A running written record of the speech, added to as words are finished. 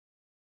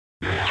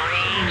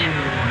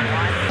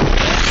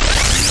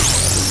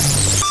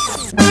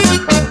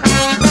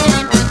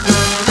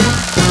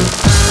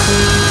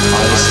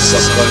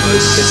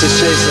This is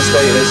Cheers and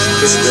Status,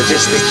 this is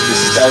Logistics,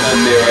 this is Dan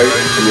from Nero,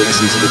 and you're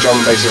listening to the Drum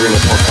and Bass Arena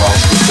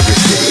podcast with the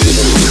Risky.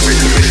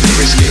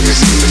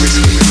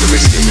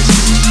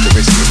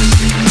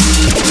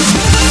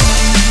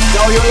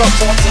 Now you're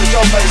locked on to the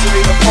Drum and Bass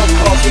Arena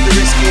podcast with the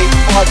Risky,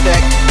 5 deck,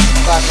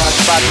 bad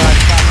man.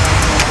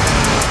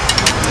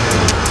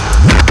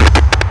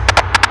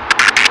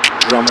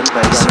 Drum and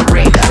Bass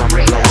Arena.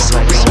 Drum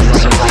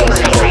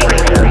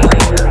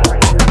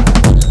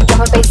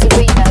and Bass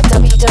Arena,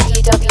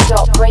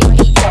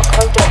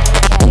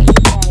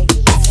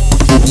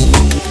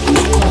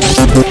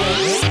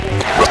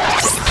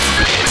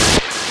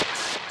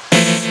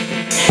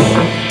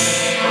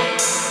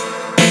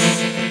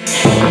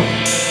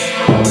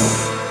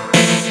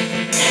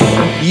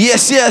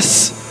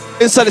 Yes.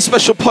 Inside a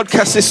special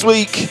podcast this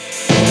week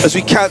as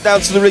we count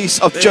down to the release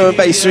of Drum and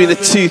Bass Arena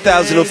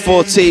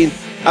 2014.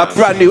 Our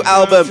brand new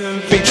album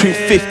featuring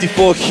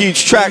 54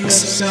 huge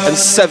tracks and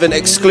 7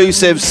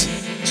 exclusives.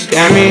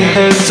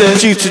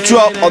 Due to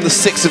drop on the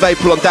 6th of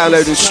April on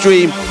download and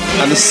stream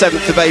and the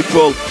 7th of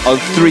April on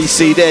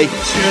 3CD.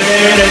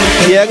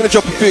 Yeah, I'm going to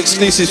drop a few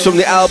exclusives from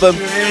the album.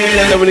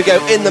 Then we're going to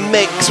go in the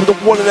mix with the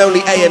one and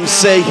only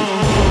A.M.C.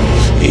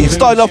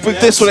 Starting off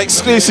with this one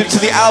exclusive to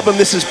the album.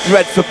 This is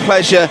Bread for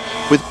Pleasure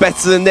with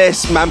Better Than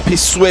This, Mampy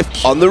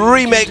Swift on the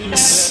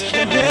remix.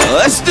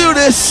 Let's do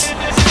this.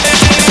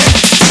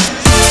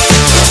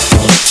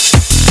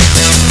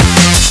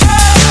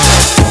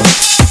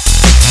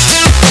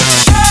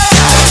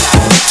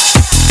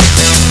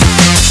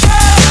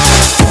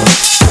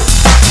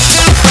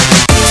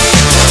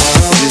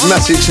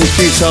 Massive and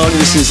Futile, and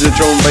this is the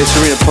Drum and Bass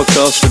Arena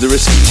podcast with the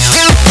Risky.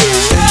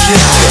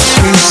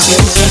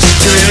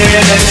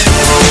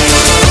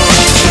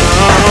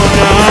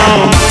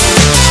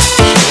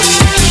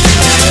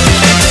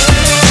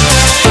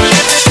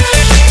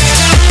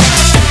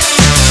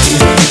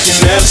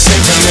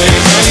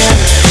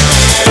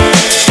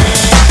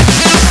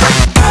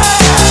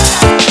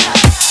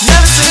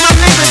 Never see my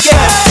name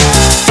again.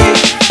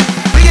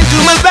 We can do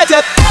much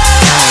better.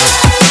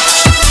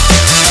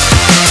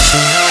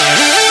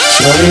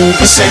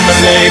 Say my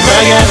name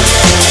again.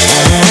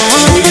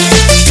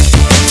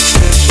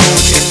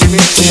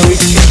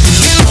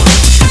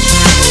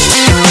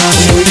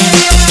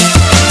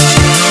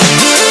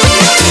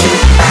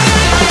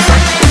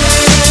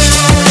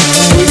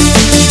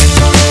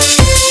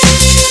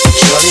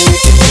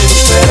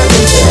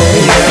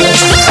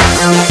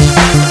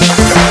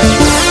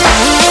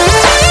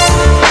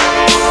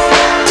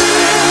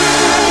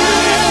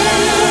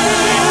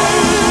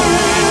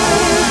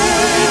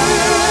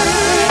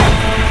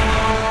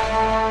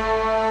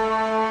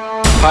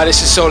 Hi,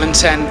 this is Soul in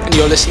 10, and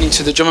you're listening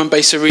to the Drum and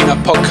Bass Arena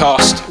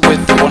podcast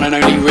with the one and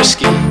only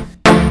Risky.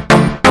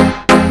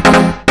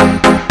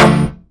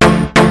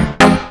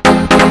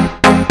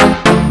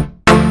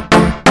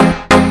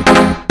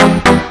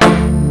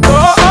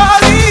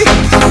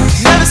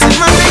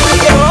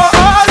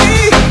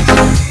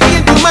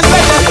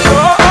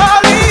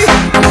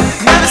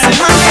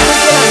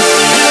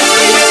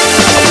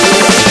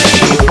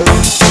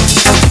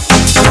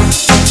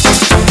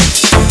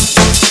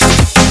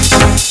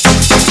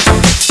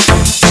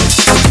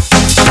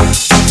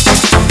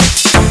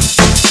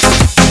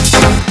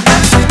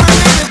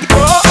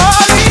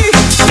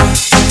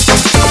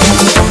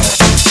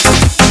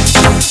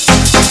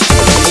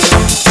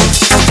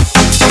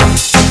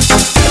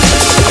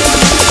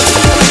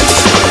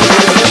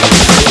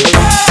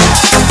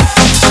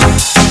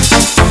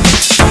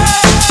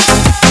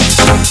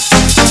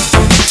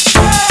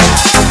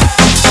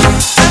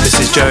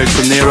 Joe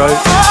from Nero,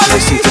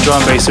 listening to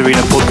Drum and Bass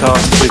Arena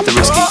podcast with the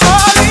Risky.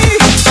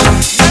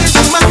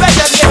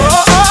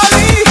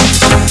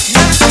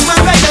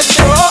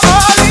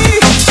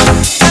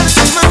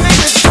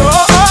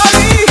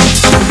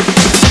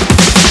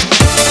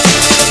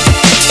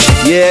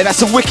 Yeah, that's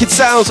the wicked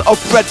sounds of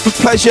Bread for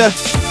Pleasure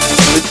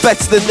with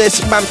Better Than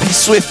This, Mampy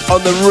Swift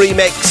on the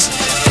remix.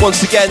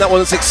 Once again, that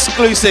one's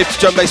exclusive to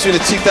Drum and Bass Arena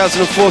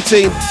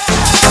 2014.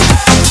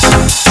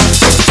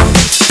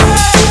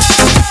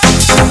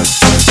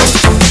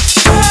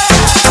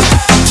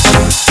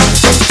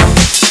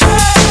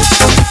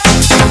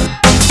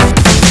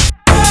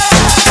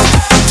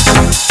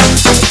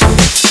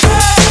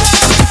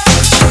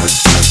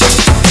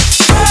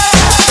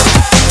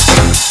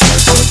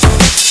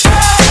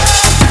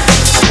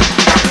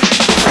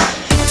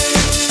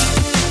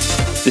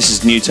 This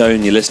is New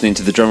Tone, you're listening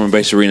to the Drum and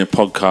Bass Arena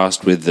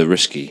podcast with the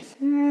Risky.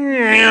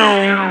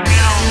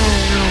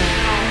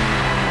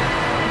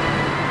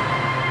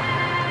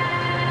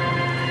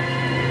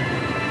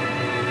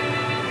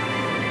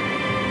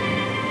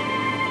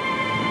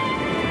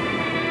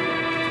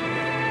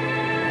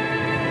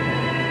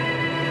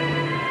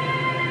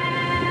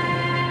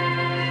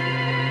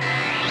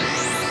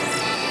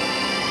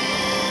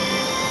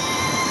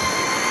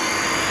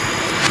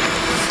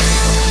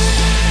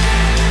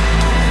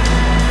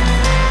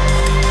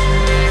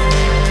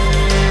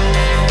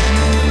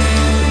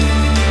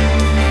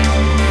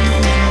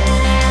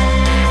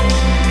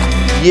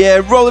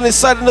 Yeah, rolling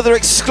inside another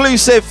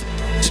exclusive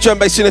Drum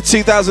Bass Arena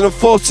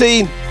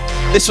 2014.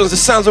 This one's the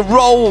sounds of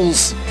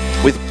Rolls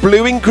with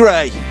Blue and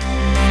Grey.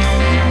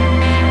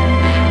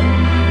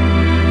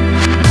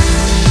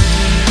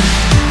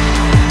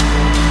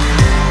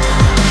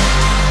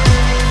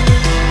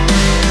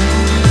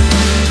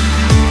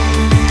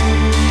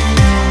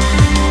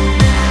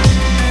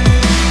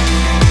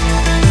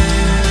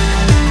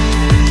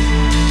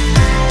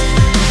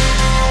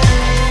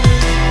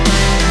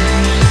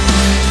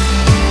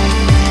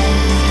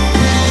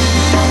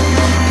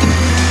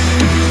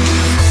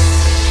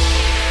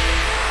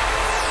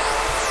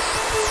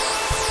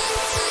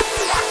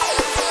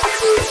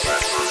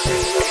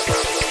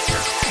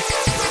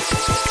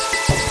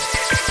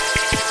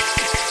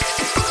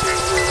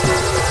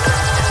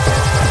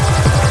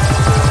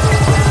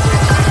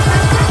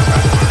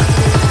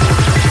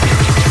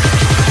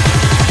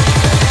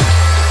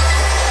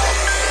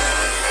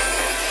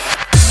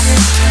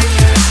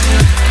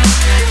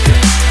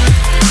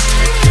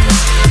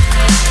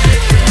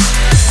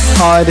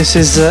 Hi, this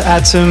is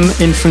A.M.C,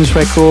 Influence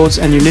Records,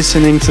 and you're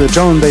listening to the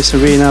Drum and Bass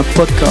Arena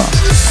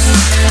podcast.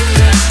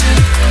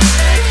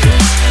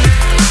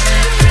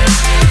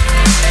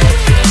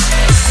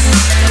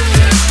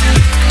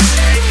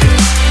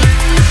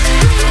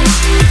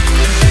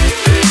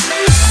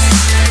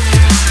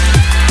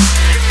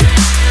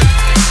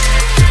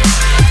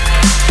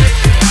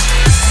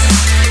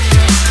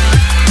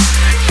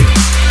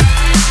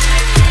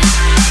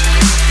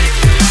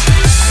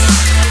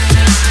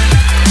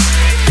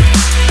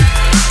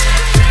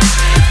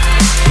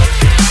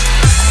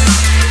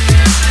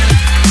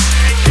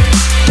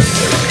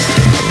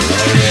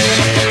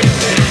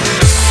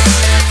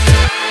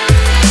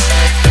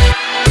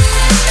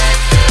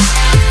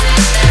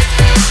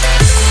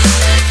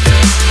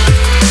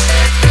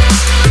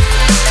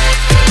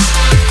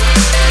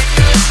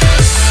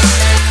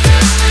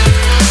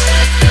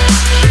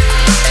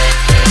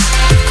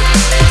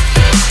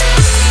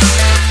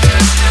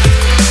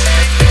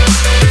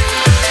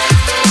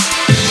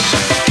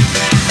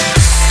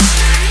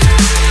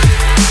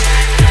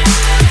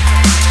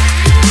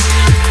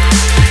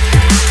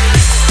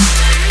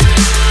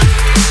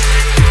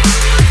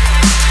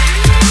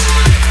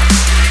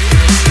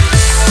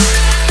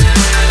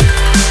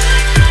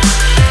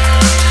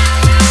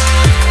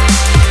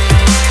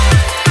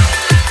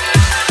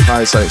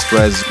 Hi, it's Alex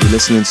Perez. You're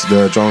listening to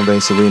the Drum and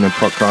Bass Arena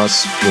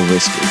podcast with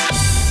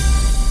Whiskey.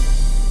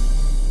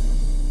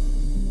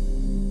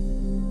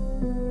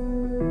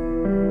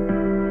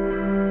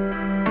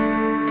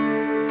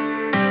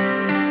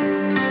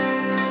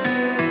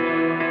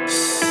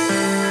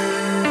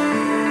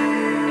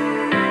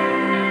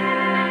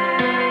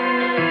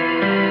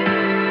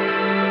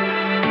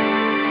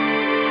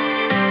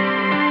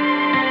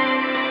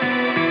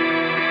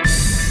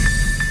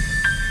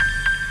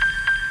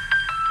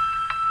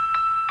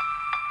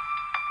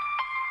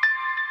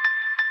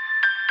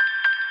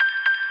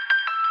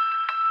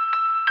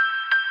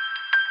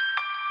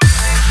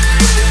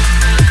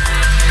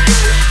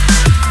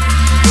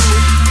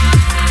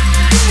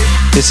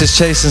 This is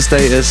Chase and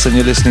Status, and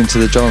you're listening to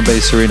the Drum and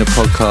Bass Arena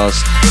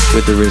podcast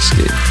with The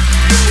Risky.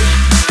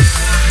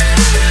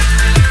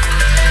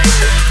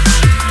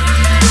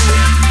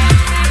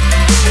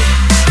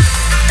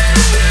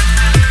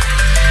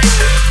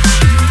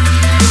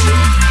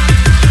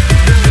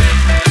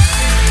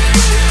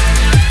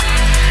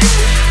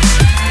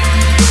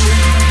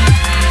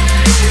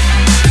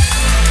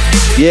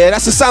 Yeah,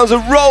 that's the sounds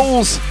of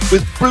Rolls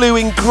with Blue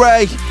and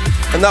Grey.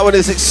 And that one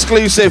is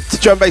exclusive to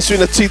Drum Bass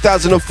Arena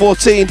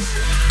 2014.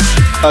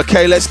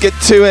 Okay, let's get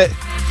to it.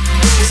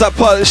 It's that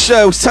part of the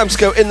show. It's time to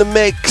go in the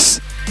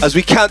mix as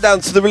we count down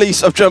to the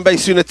release of Drum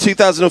Bass Arena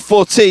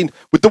 2014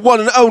 with the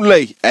one and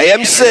only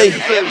A.M.C.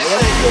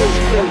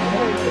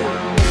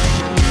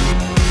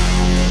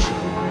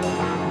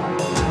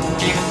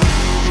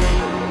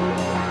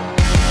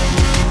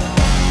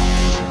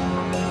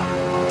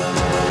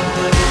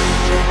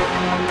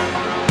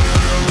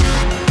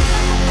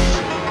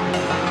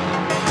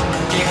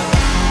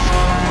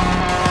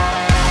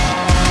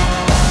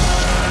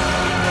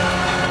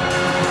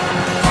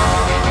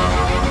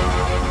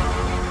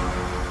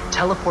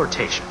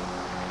 Teleportation,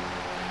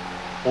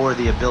 or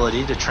the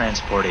ability to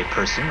transport a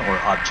person or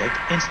object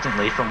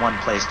instantly from one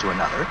place to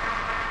another,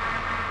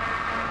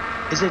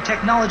 is a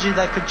technology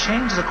that could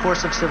change the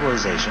course of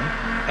civilization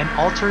and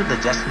alter the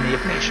destiny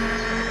of nations.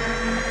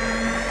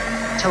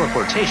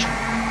 Teleportation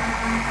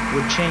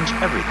would change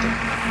everything.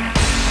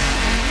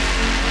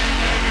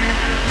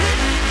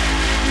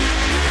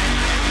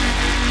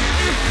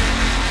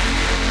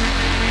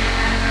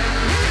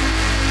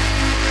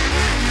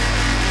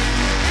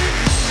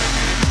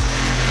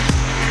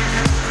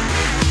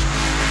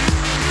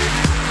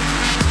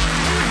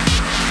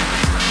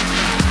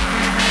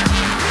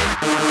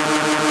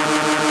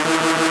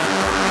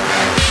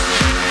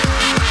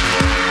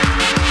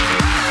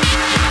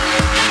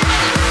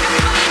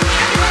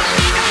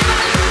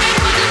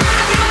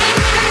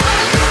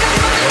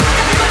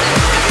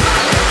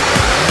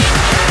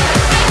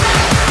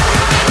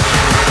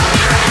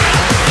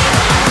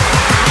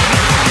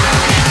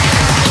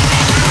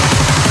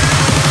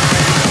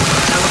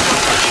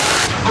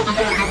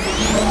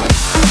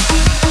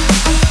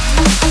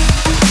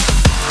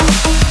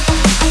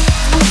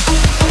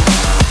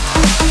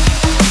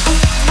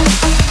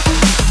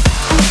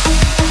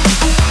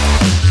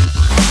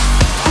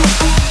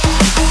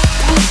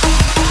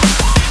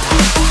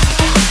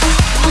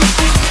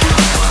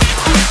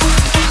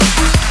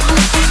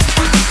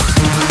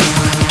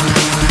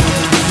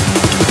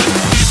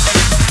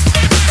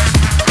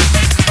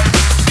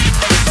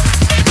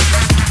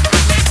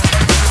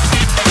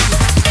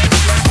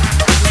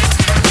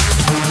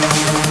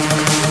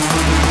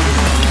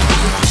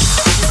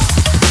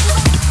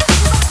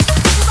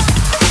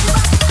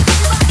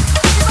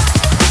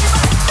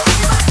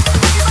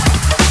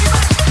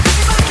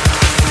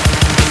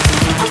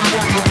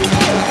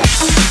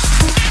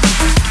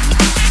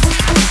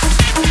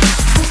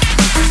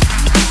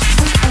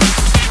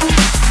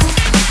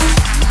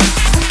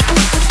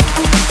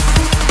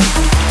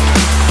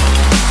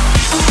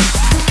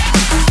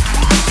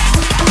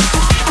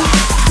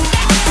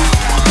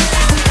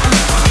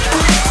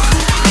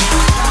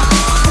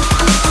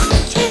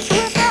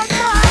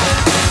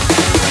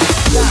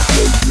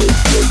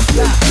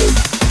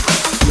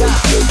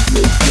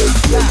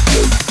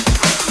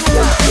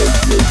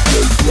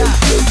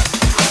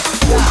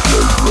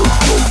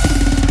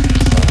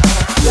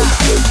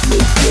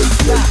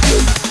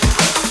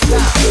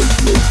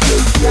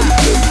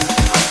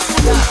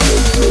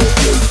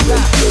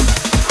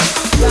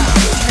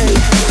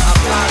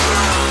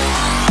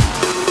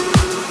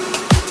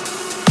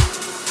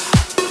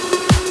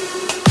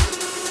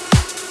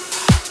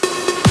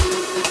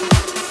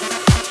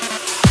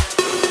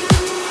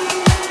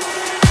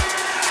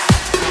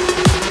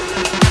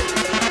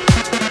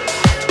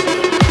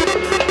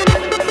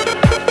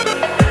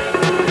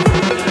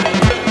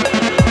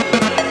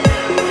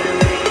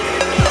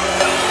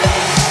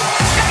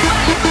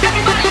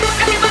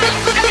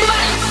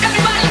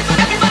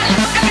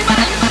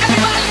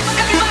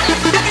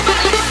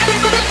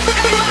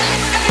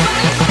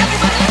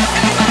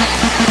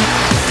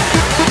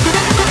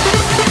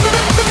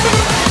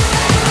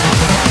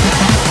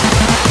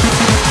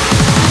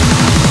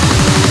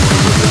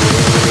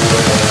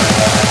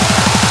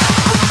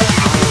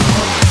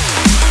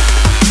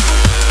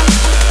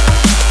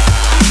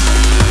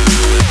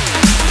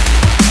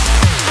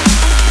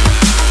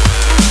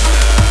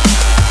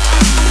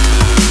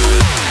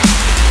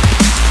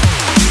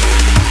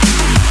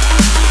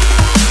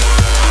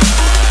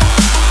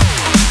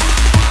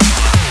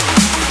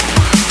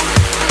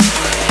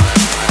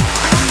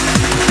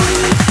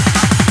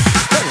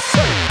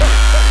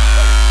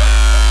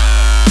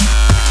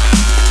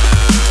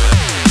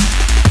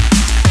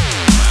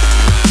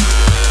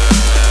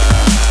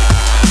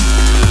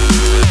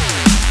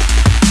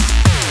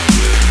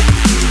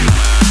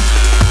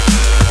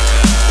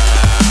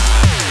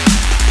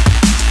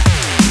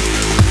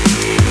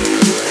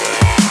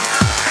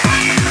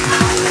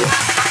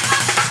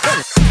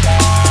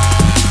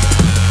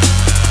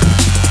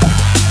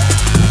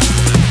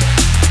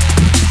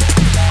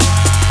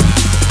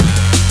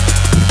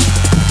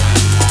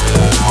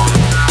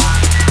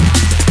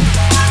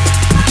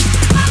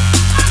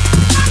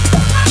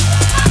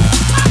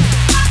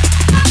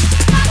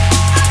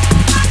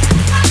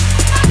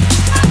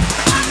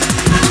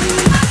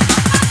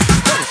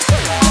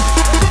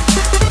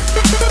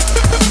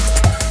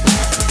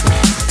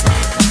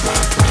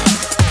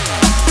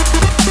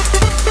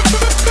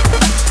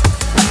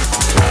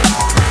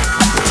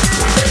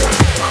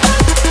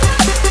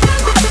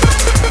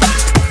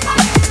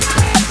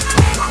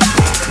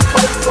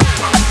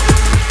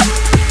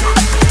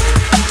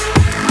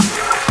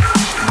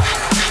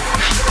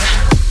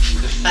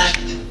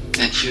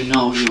 you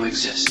know you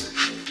exist,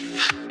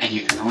 and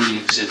you can only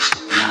exist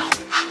now,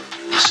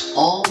 is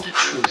all the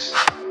truth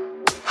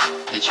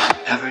that you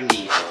ever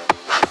need.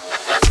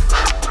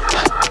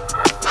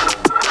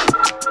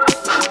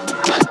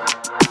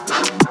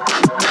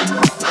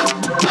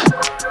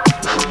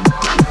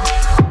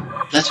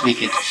 Let's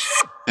make it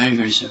very,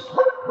 very simple.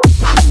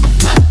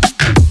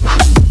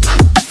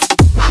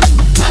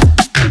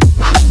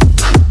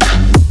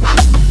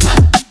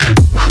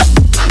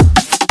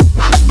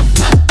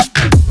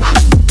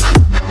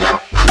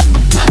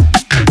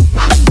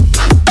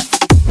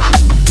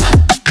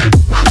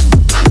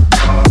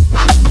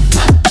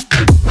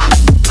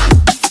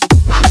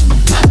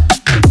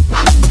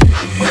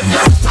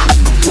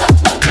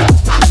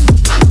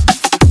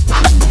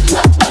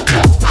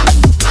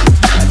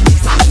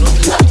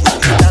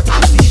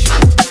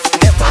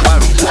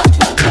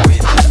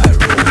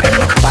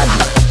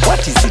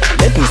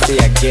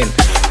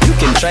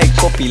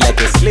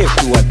 Like a slave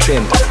to a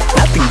trend.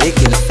 Nothing they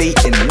can say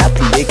and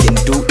nothing they can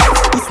do.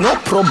 It's no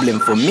problem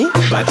for me,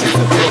 but it's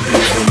a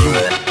problem for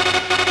you.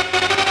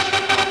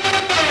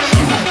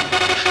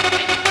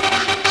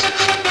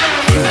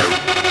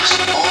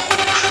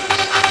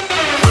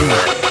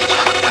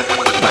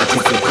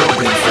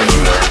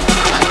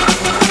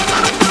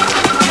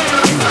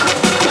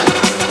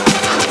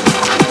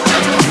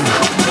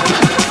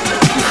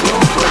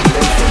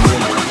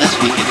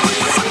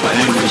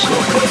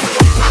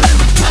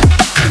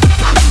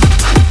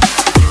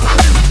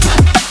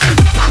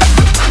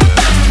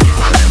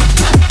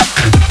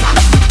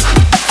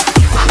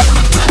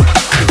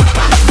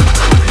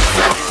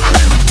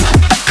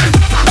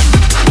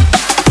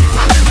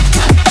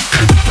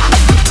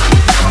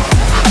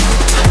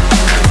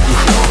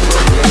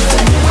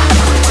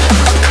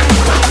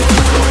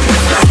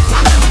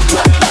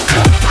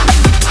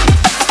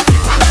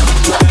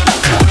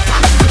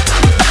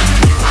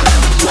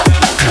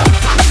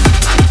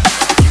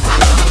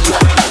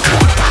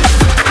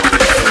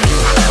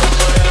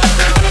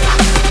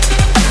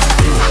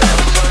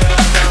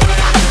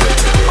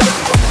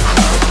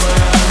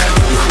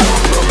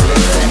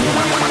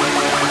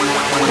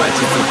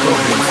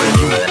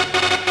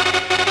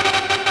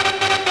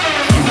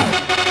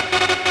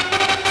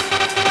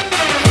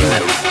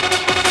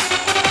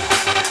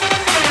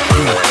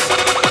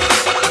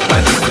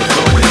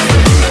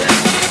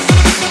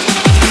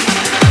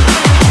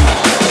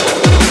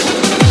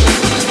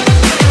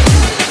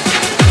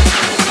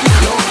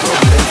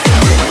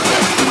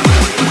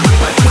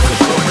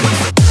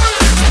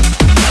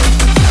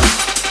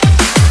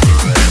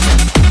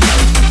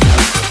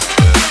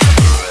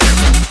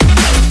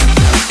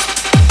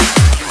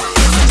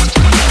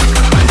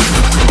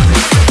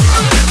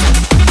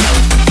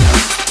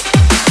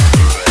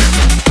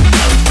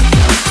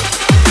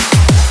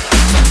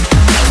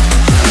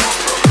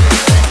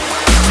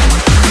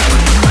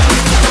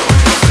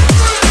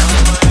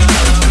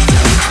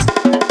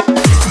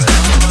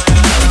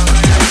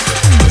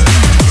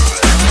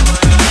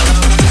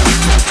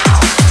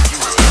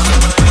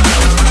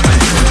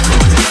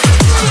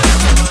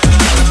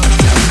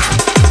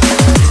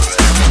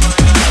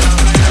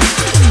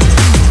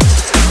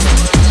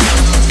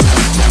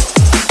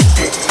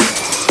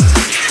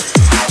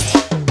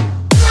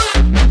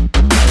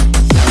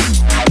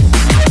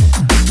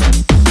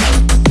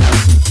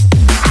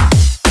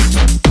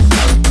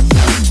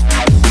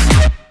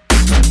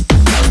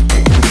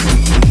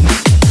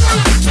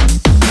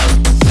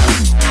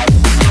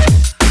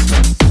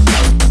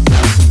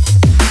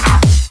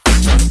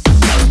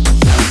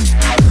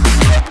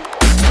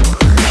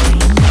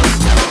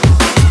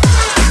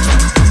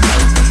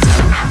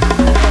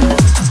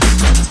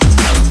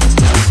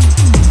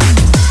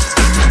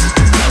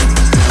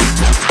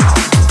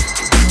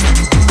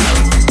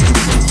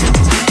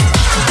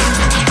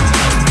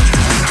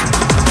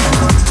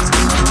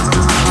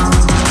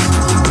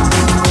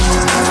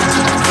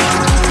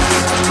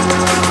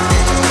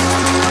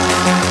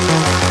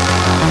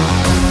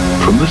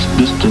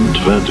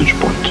 vantage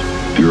point,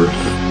 the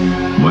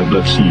Earth might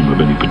not seem of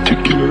any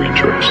particular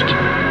interest.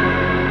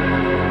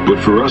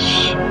 But for us,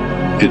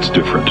 it's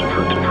different.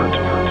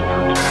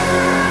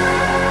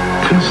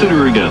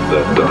 Consider again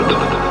that dot.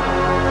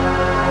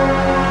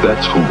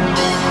 That's home.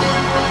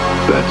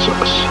 That's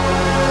us.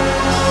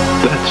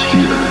 That's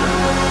here.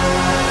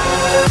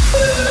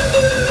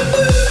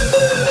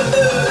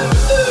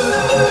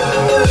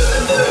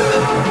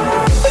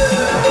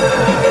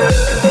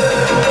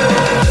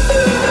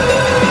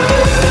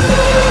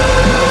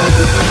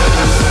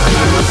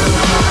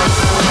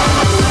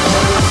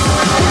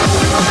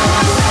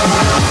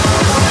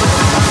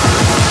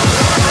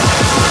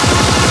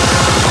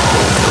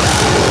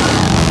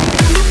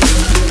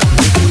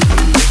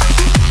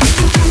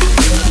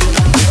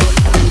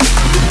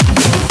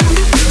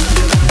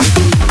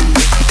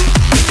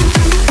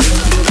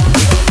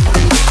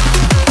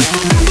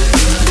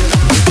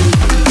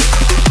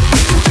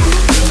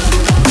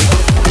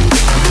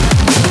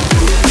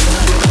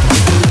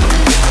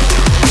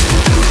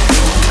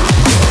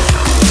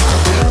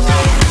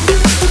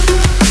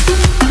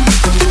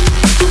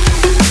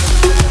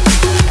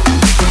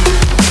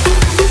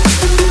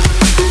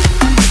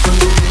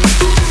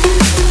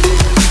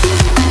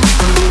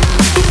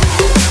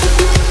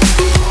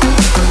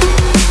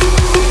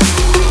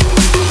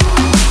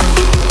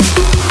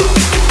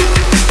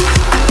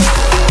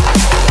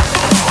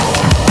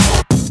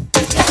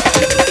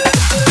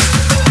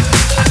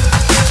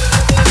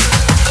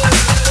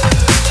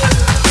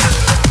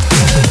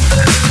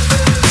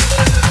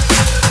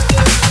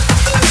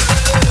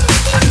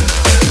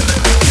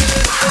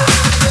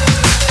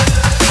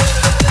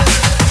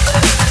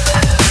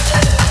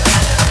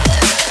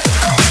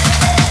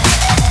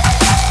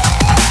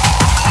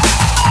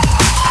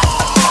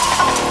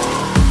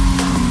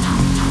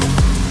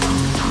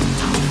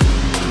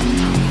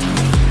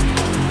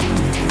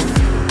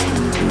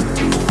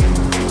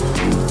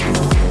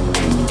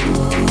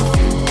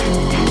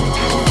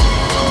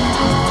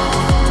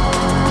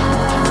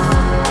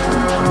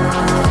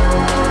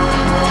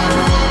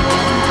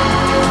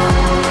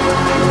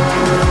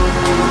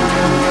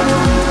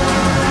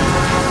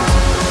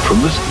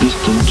 From this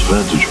distant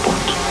vantage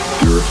point,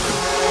 the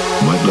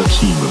Earth might not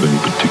seem of any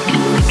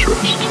particular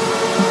interest.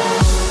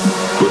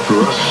 But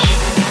for us,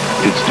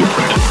 it's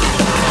different.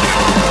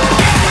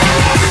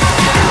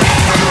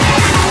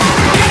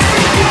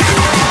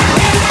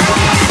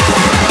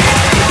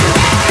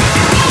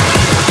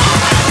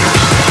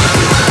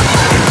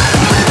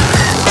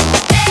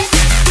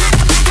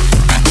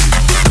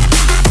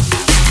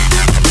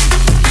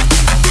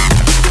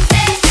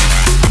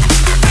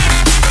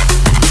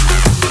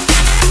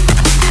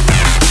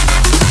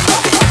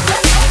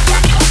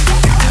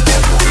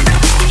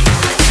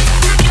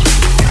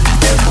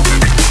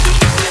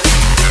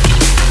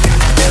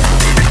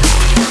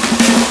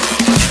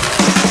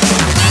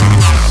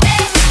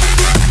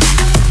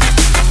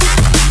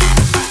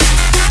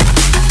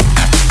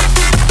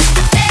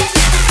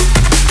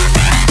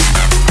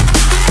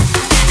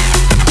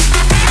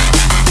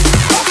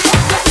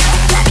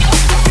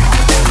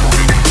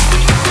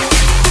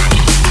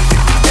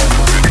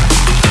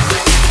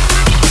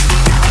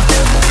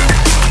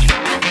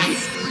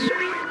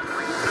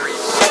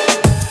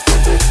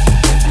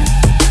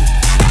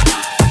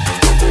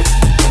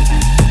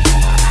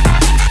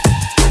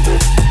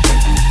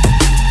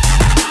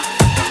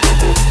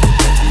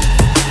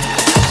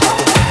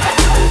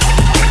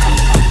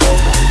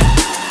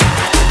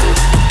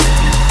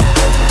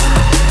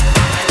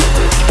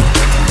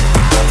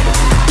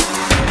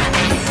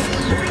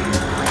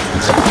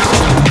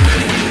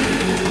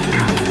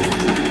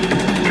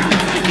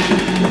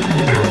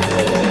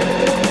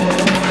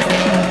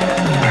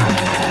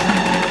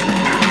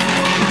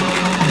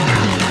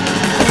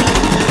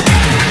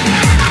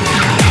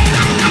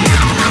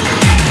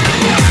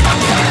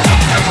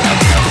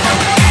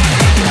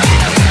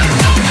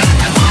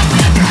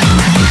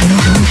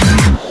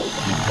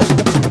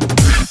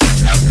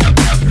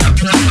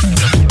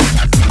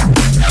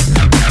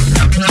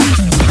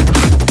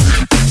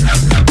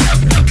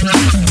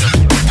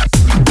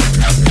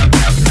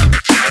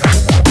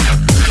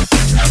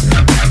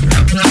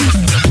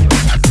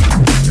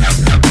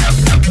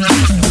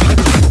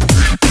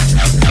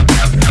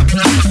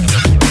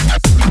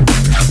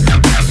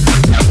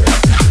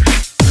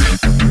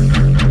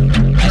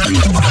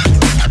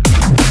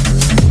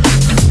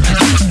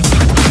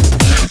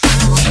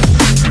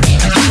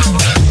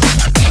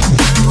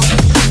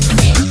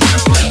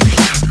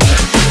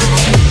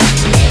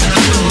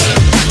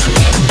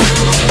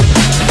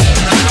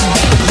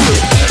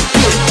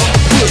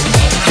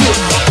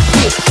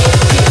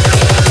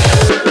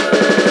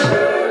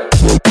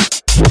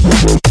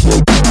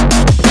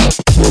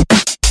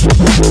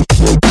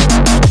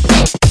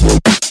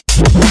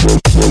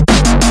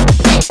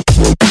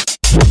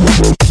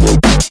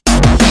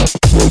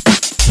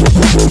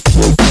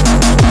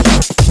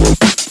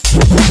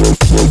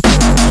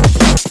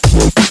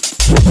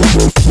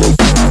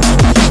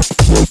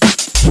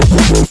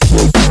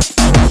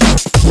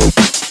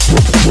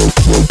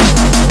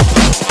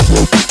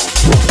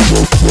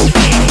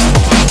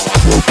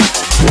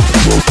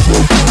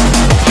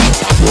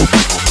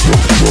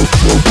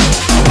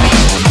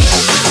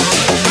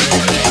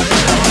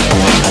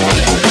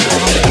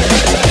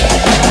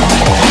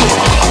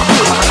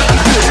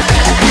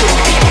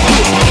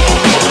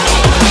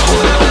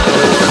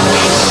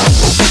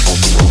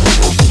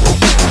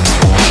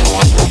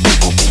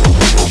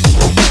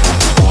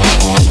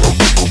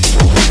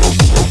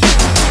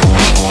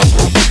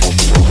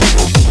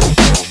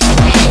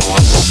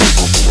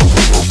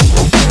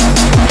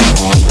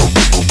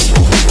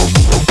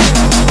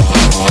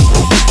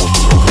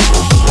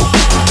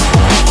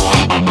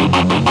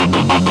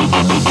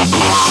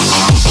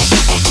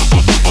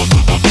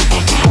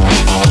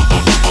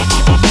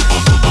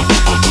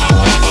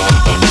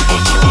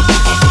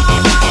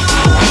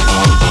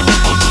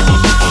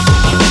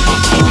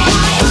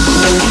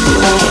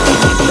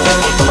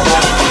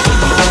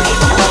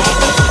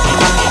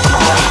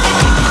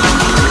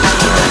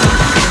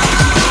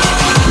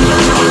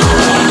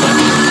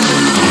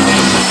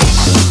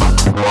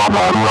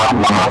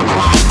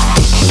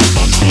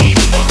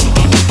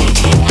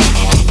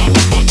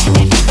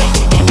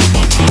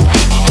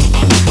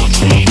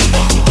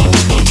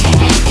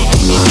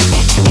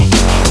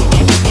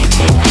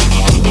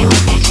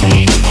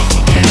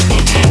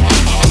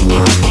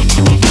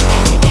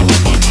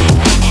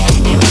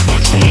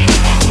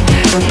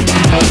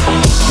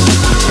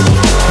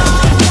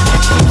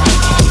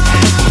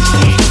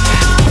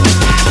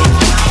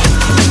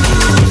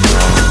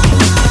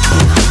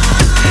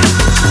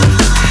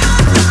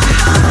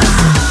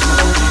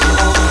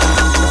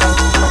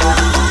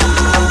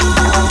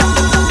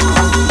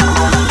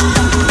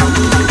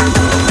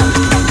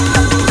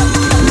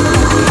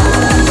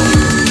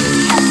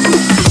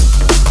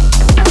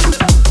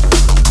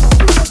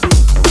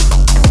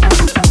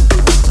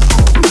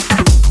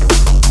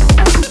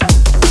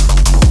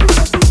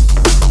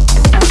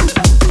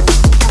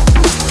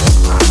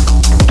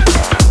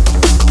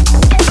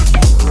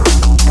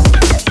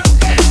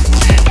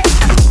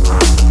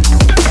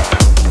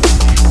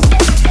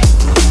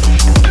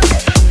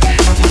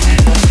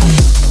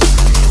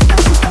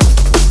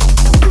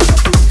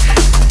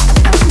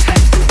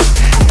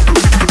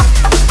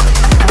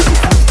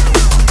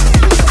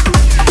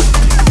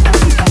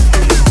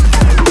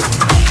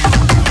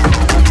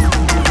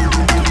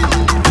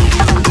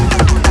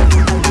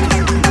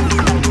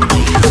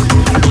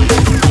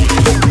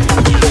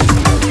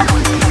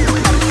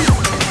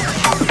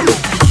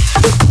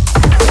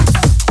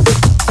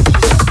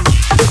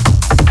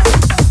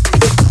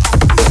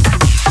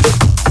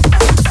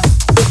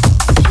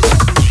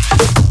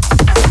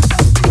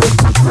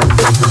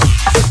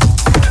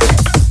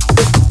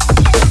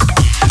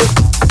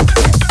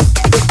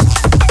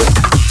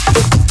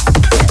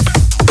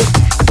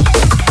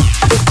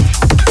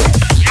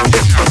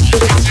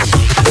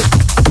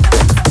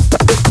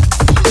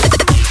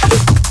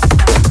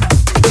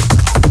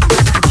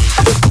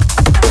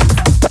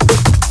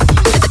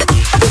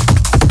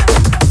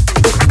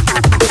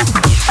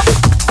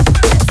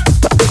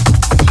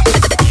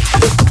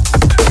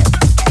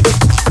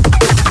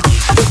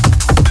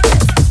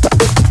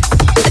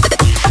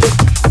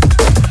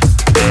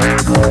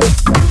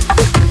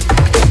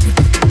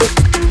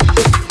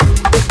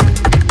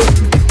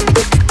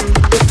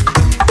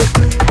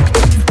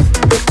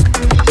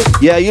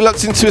 Yeah, you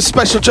looked into a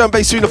special Drum and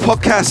Bass Arena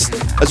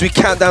podcast as we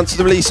count down to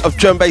the release of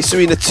Drum and Bass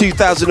Arena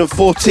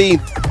 2014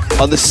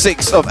 on the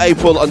 6th of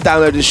April on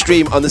Download and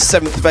Stream, on the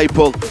 7th of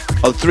April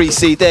on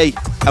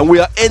 3CD. And we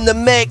are in the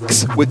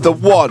mix with the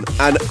one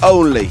and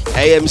only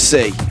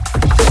A.M.C.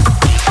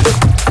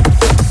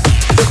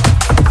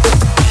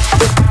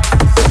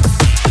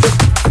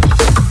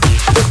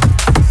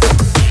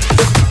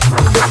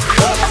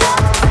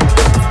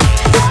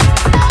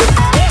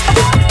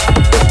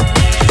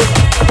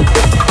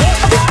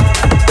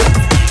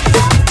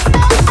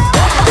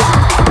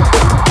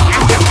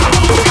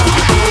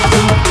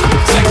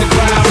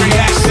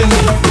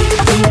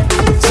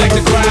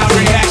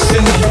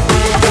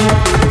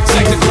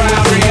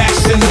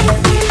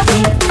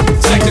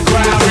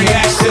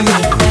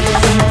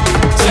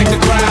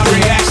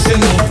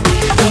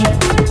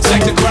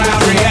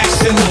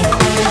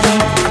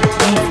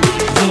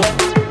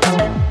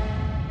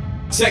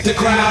 Check the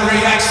crowd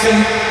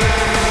reaction.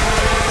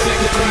 Check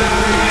the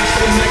crowd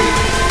reaction.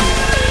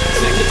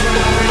 Check the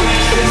crowd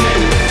reaction.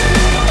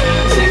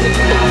 Check the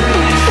crowd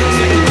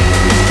reaction.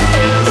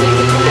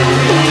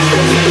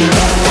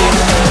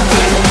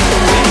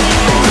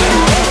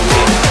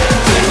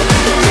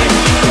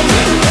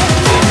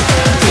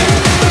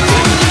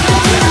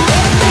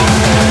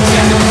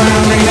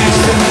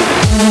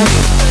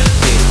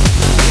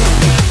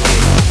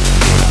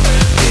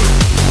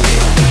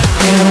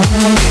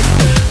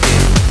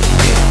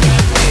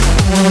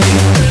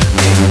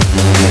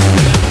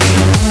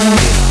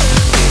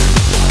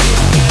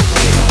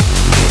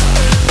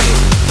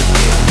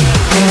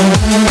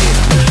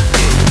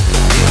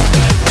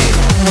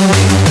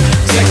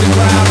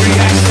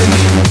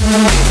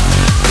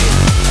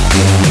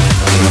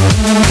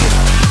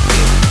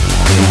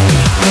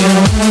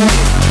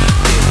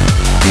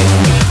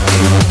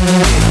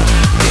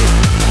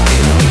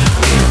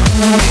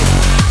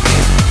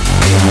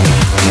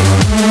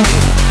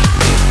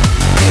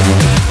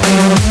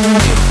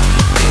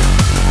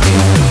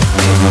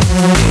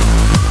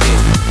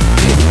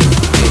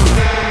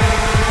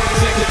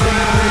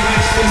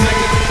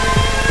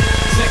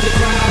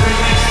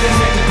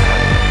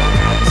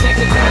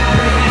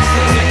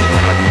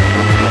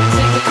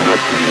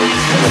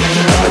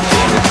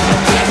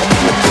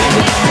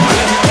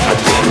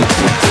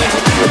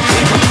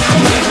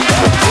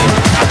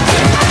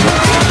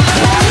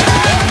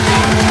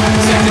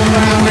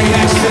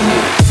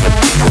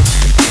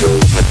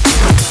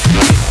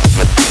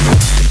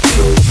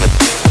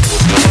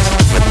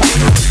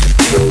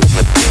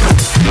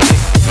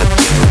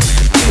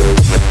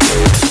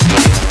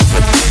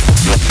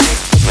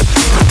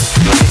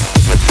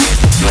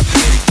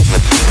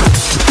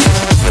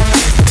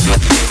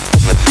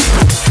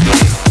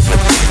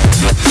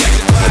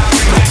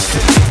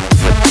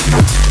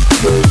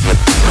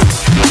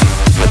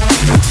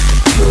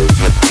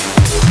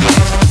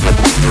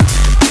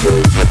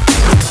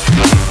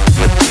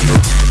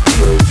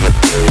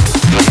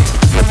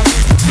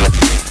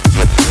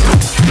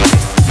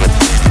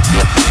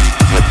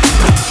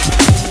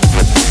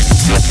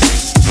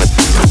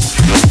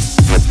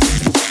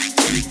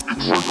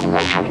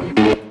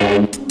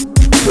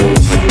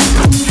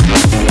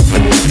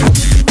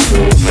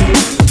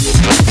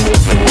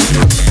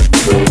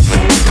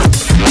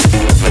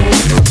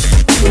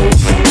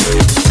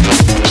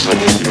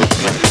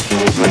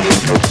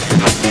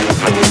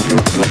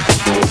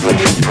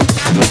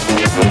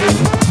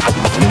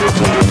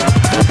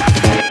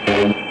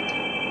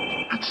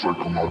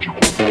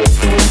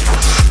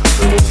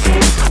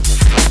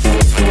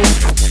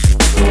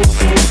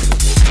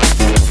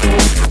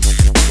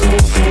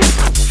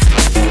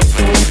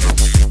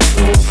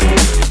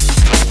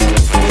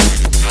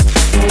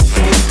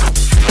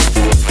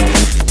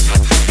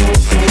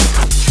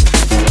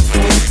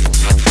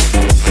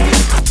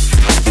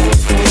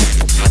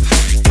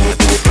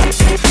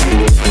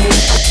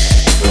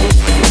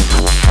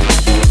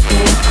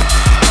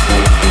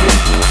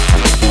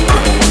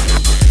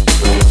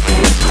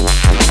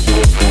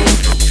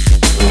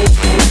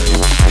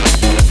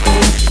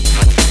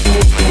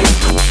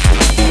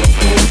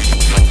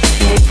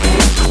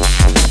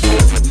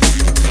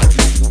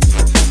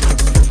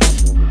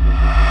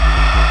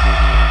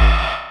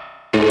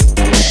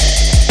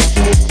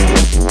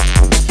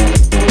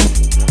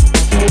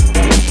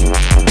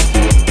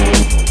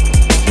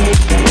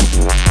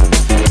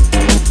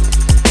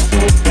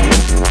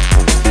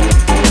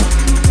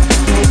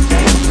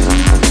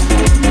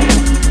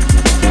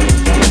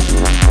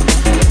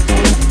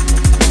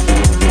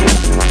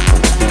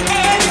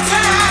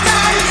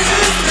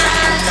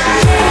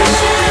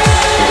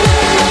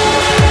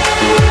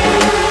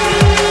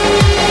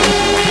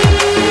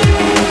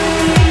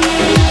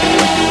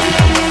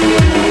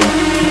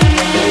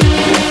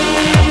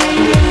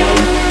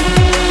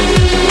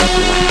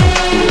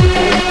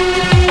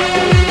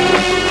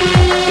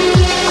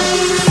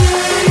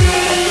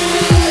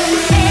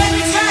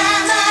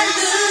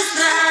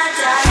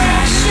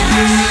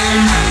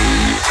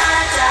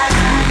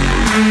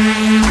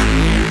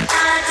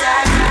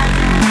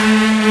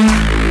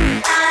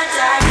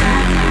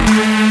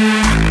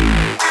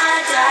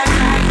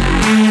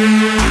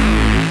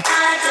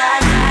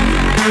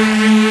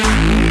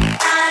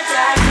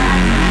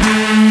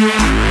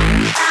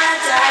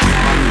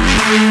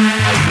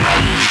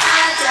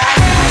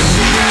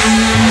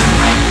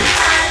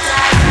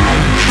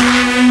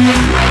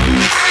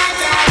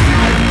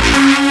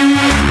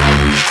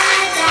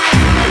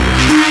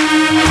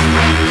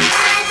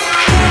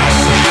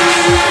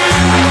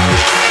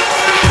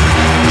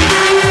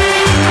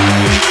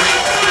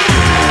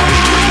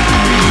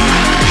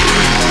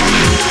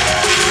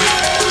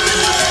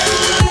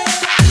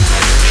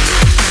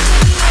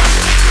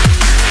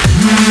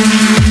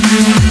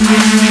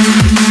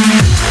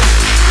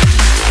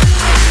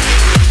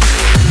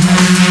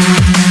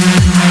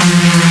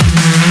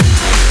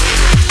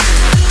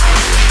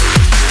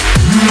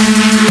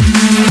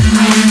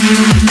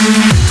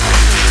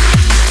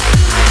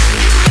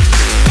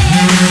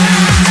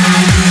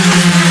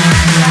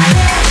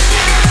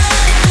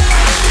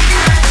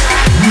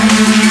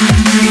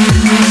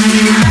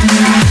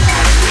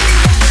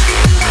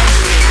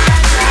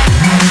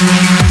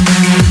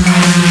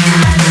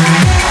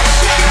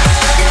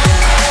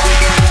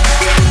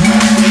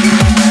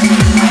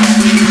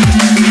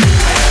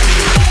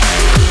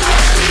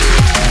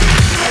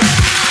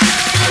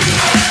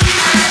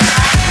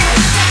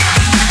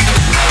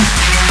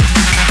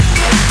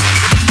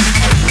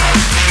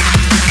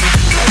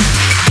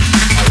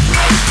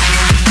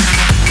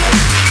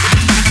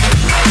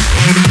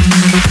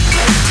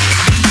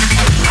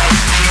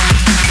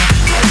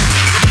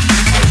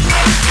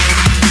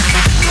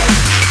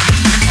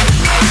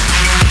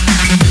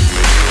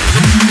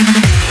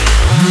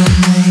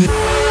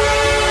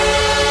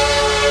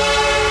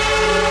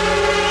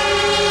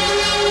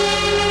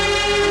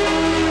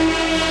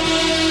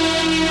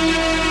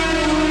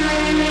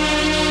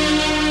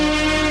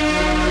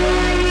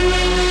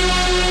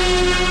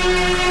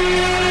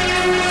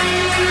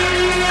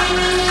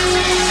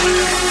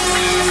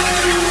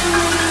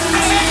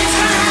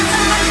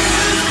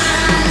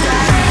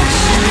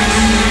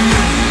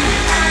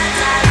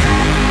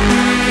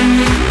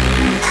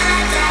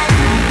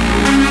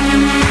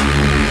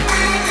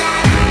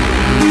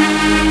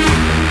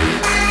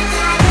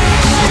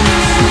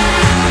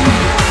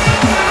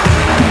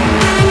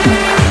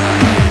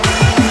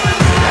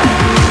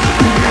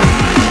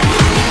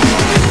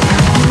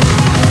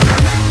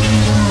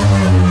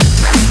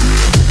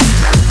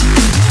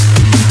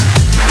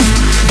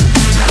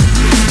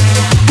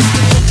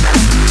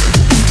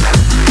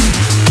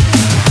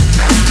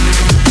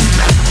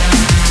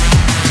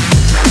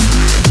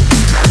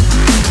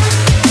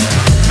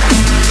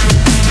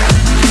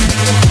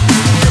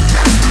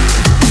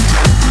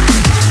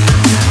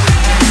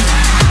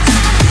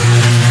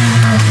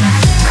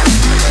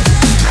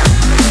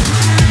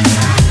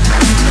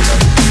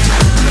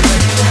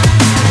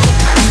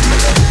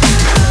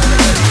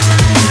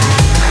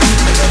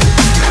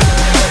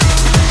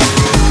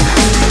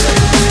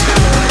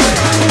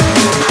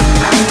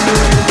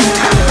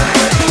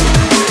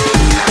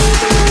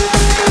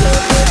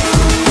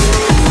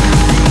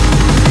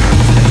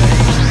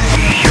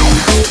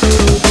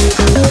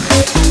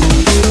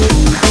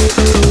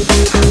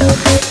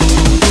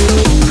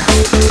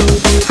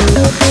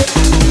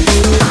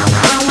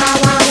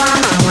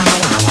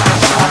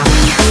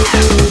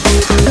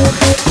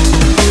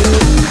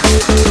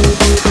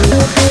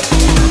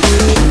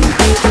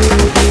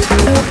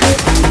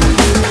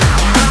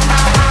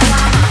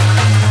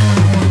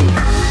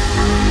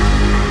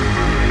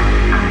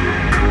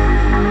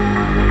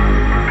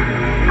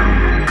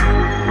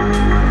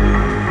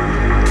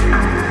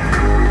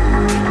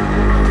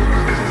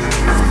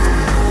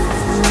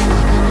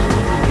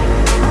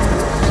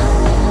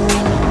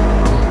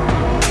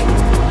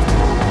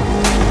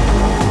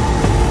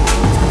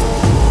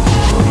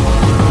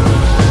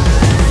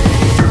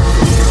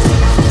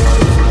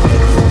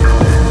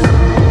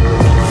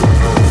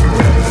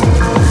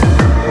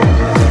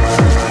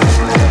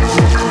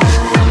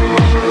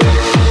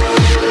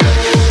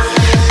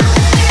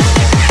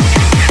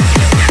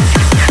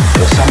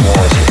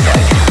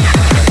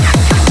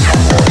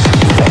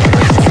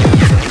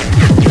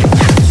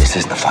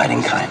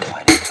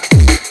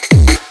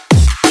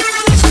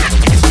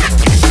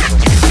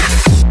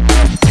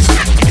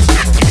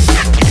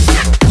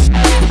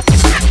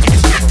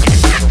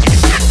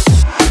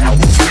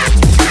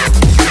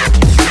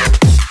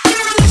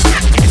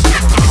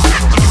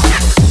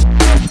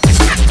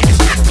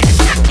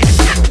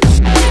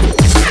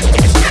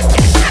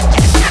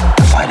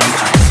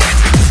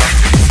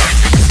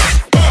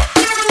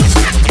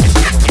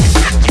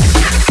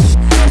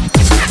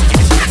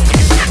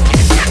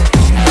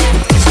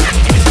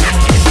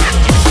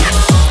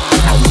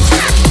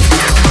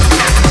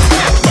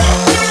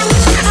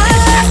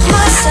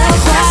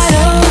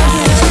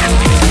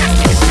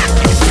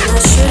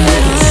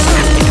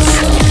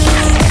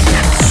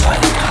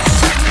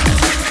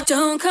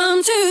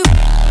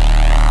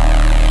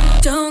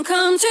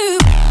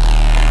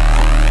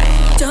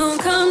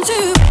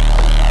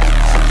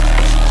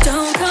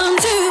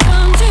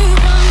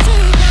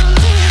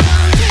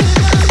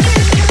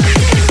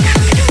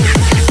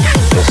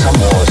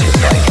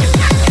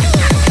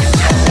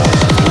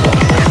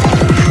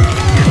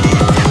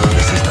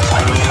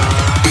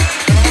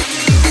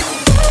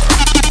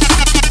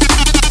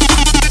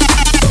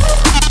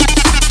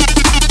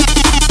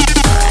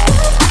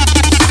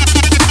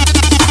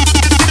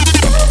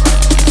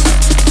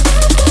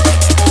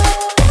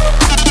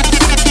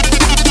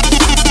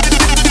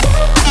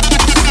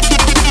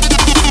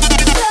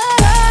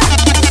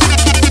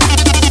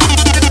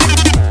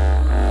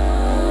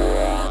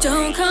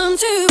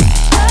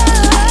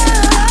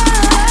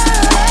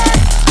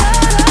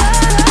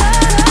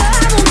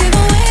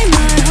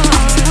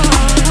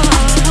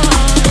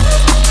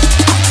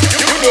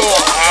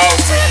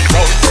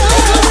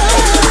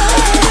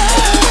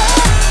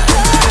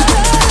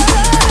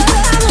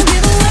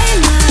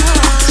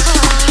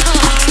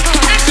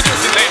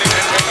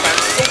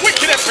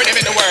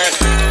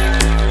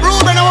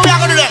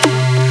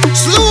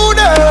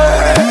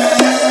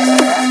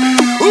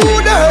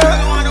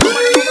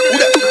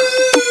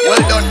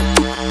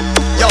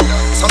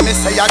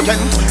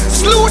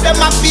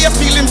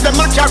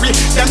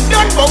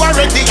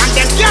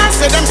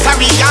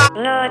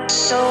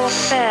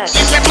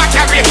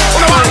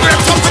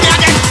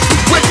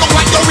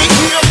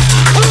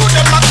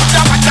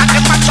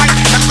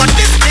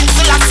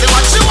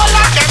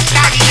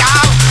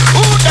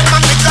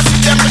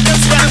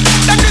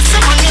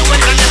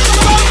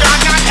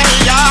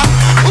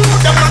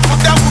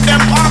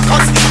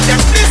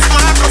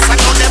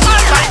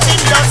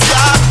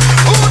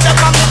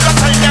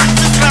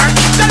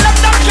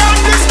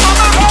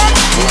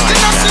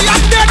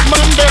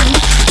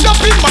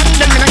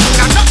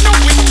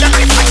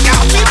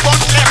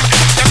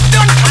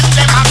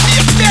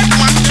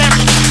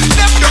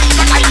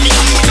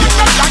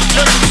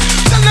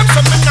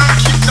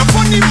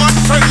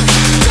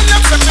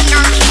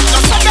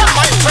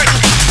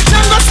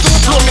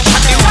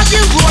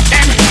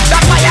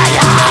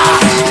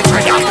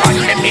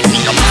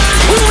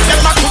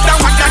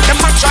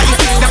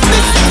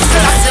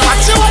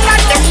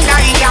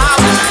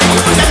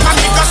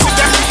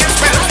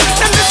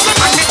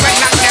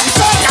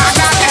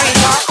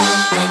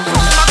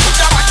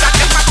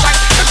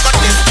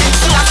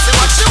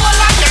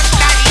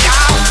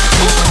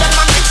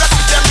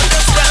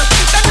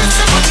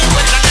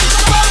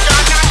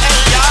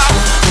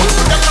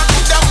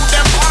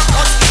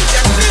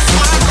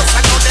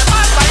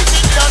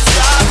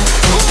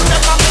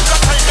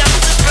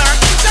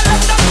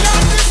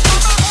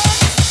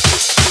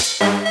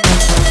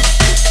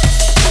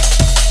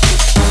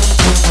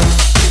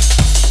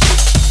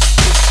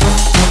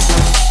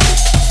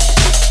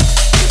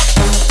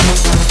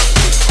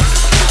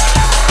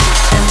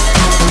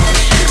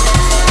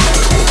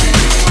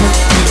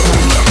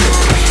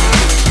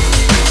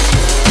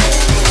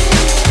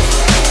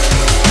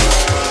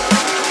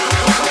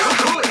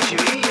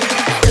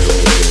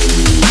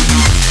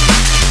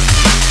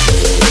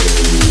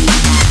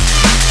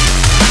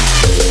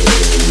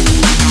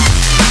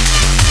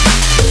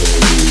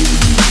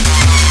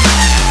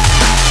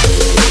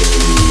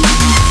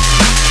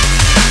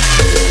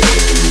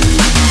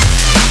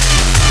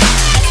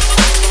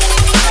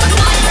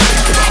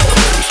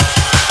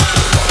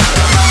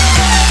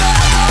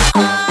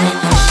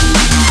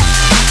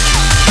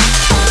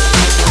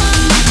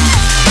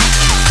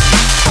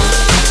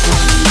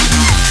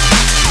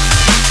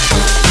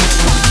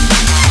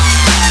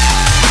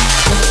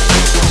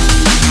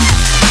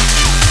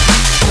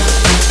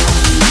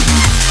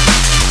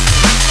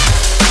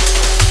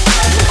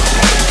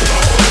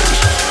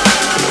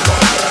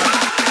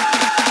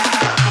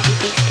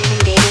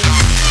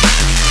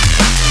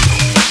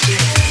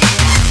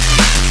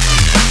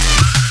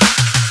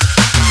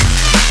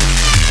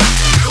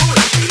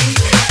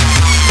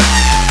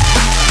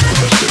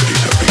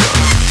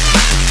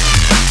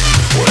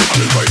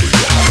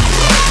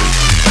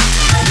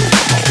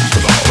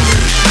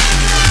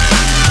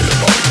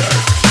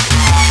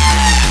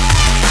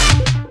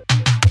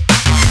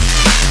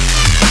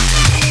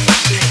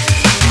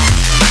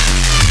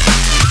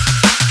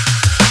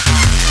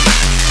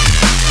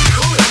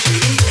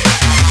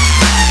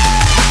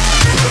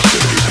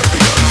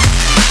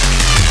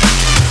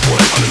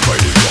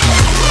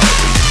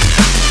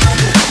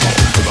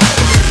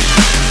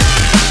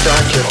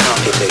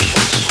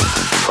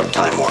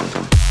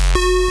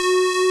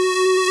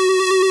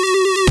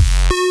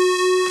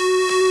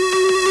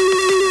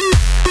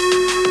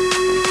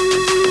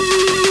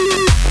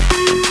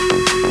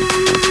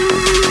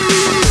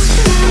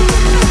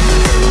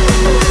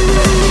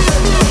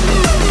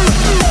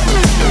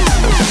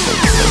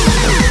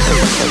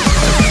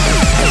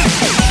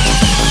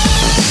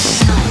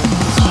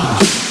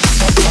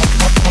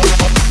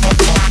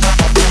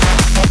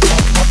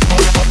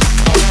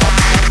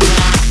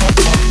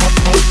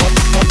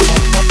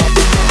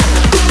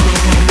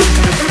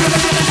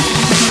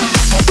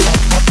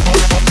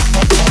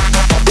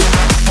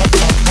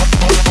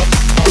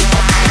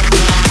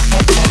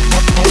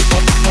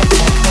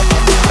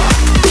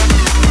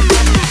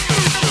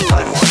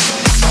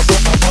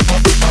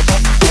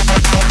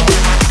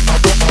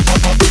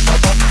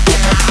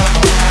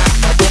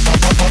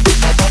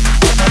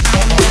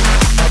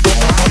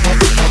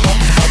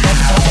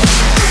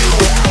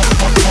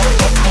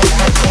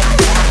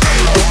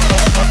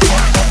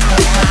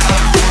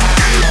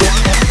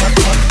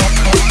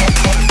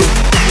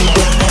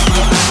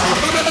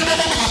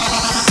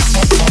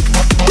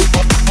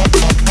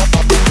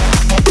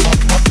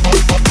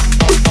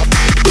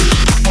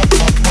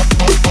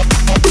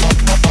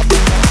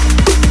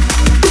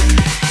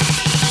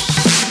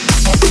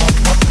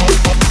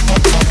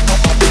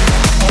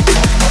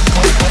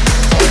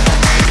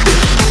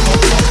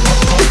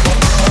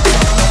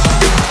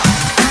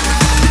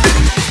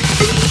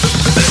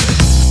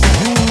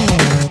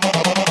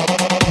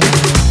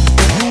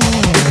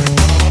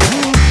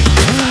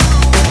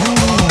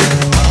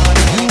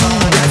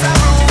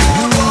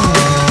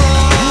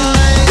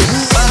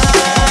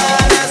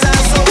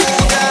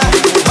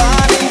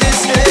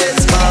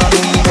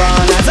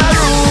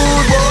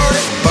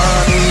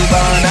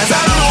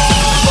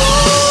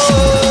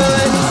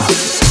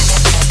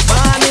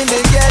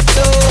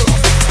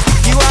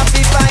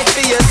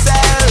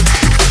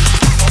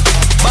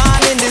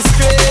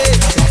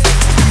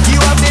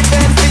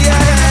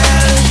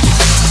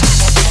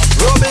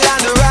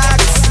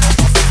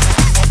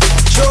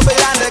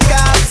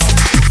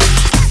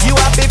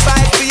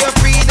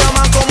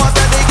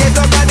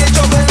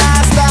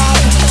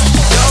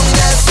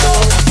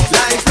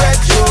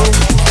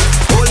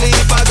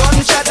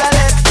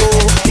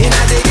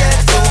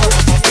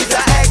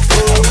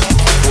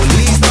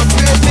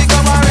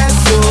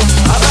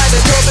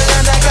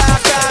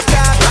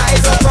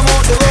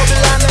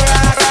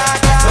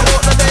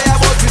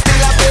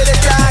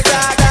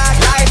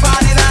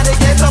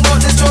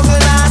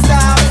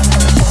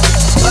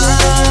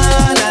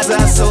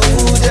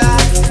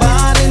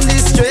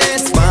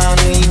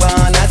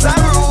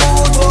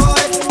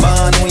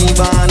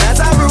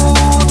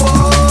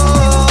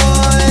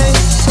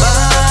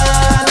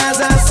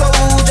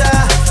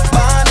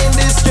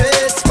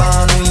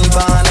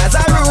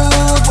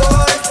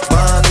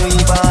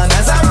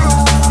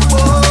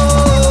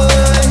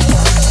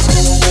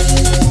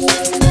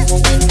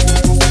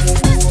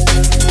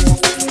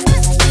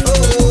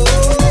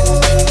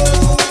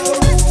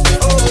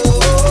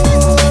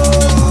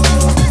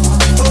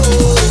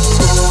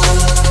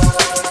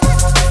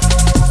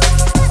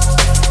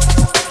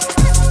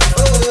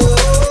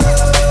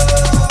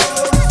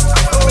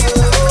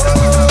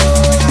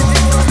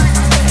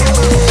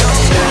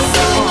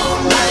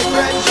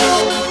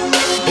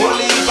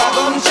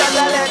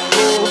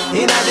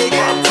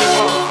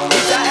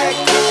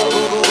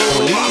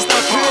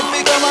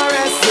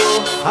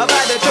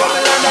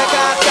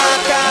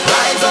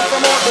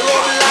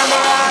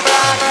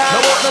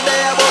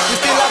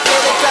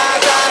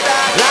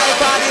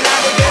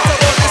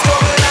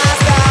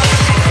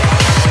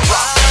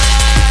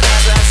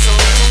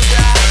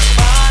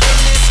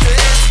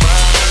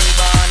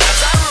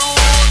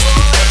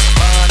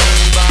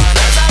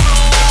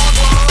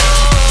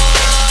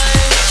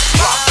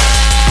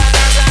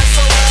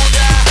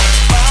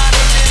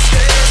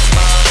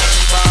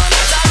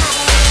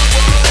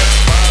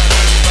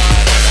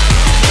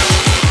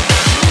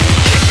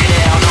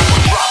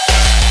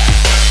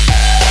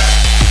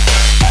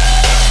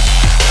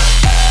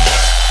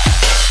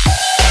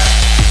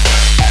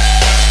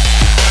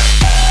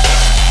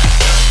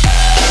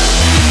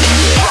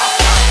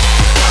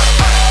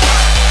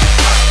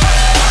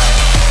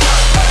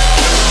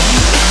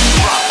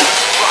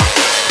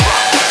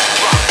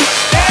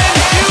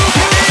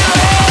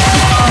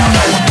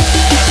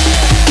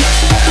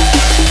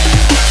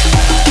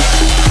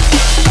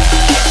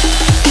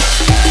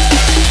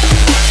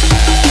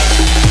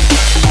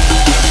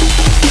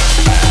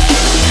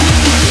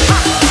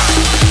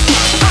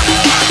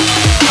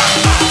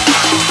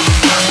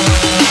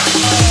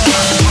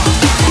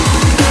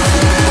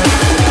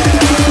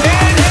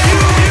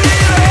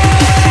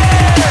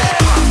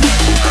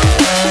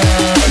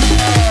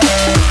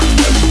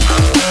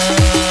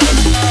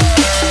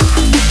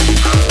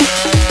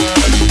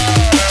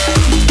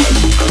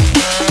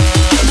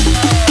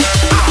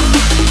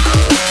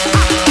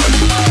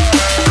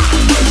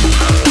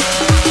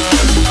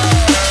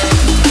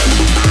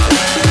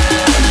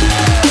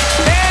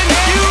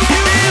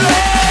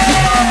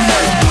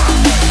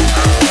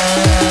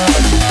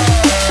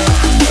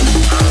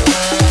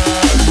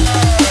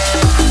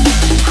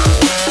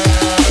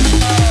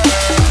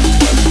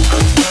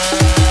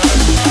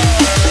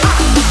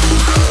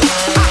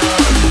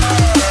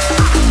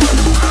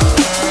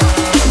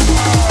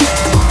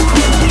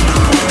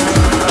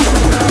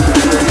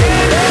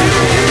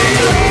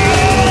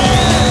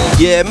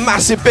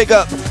 massive big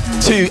up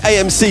to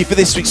A.M.C for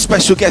this week's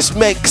special guest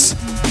mix.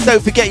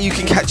 Don't forget you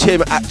can catch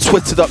him at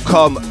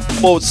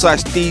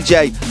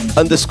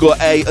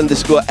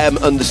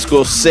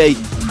twitter.com/DJ_A_M_C.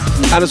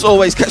 And as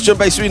always, catch Drum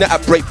Bass Arena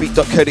at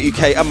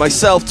breakbeat.co.uk and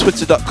myself,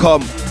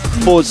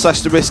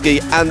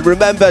 twitter.com/TheRisky. And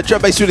remember,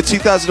 Drum Bass Arena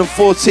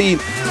 2014,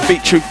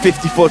 featuring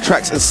 54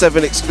 tracks and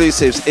 7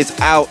 exclusives, is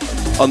out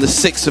on the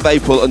 6th of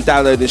April on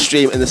download and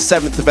stream, and the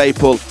 7th of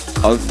April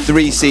on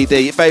 3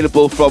 CD.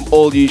 Available from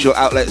all usual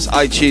outlets: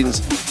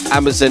 iTunes,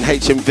 Amazon,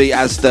 HMV,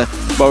 Asda,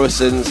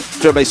 Morrison's,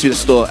 Drum Bass Arena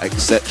Store,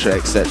 etc,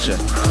 etc.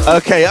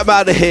 Okay, I'm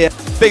out of here.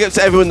 Big up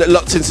to everyone that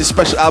locked into this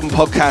special album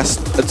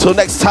podcast. Until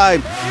next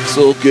time, it's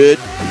all good.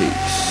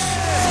 Peace.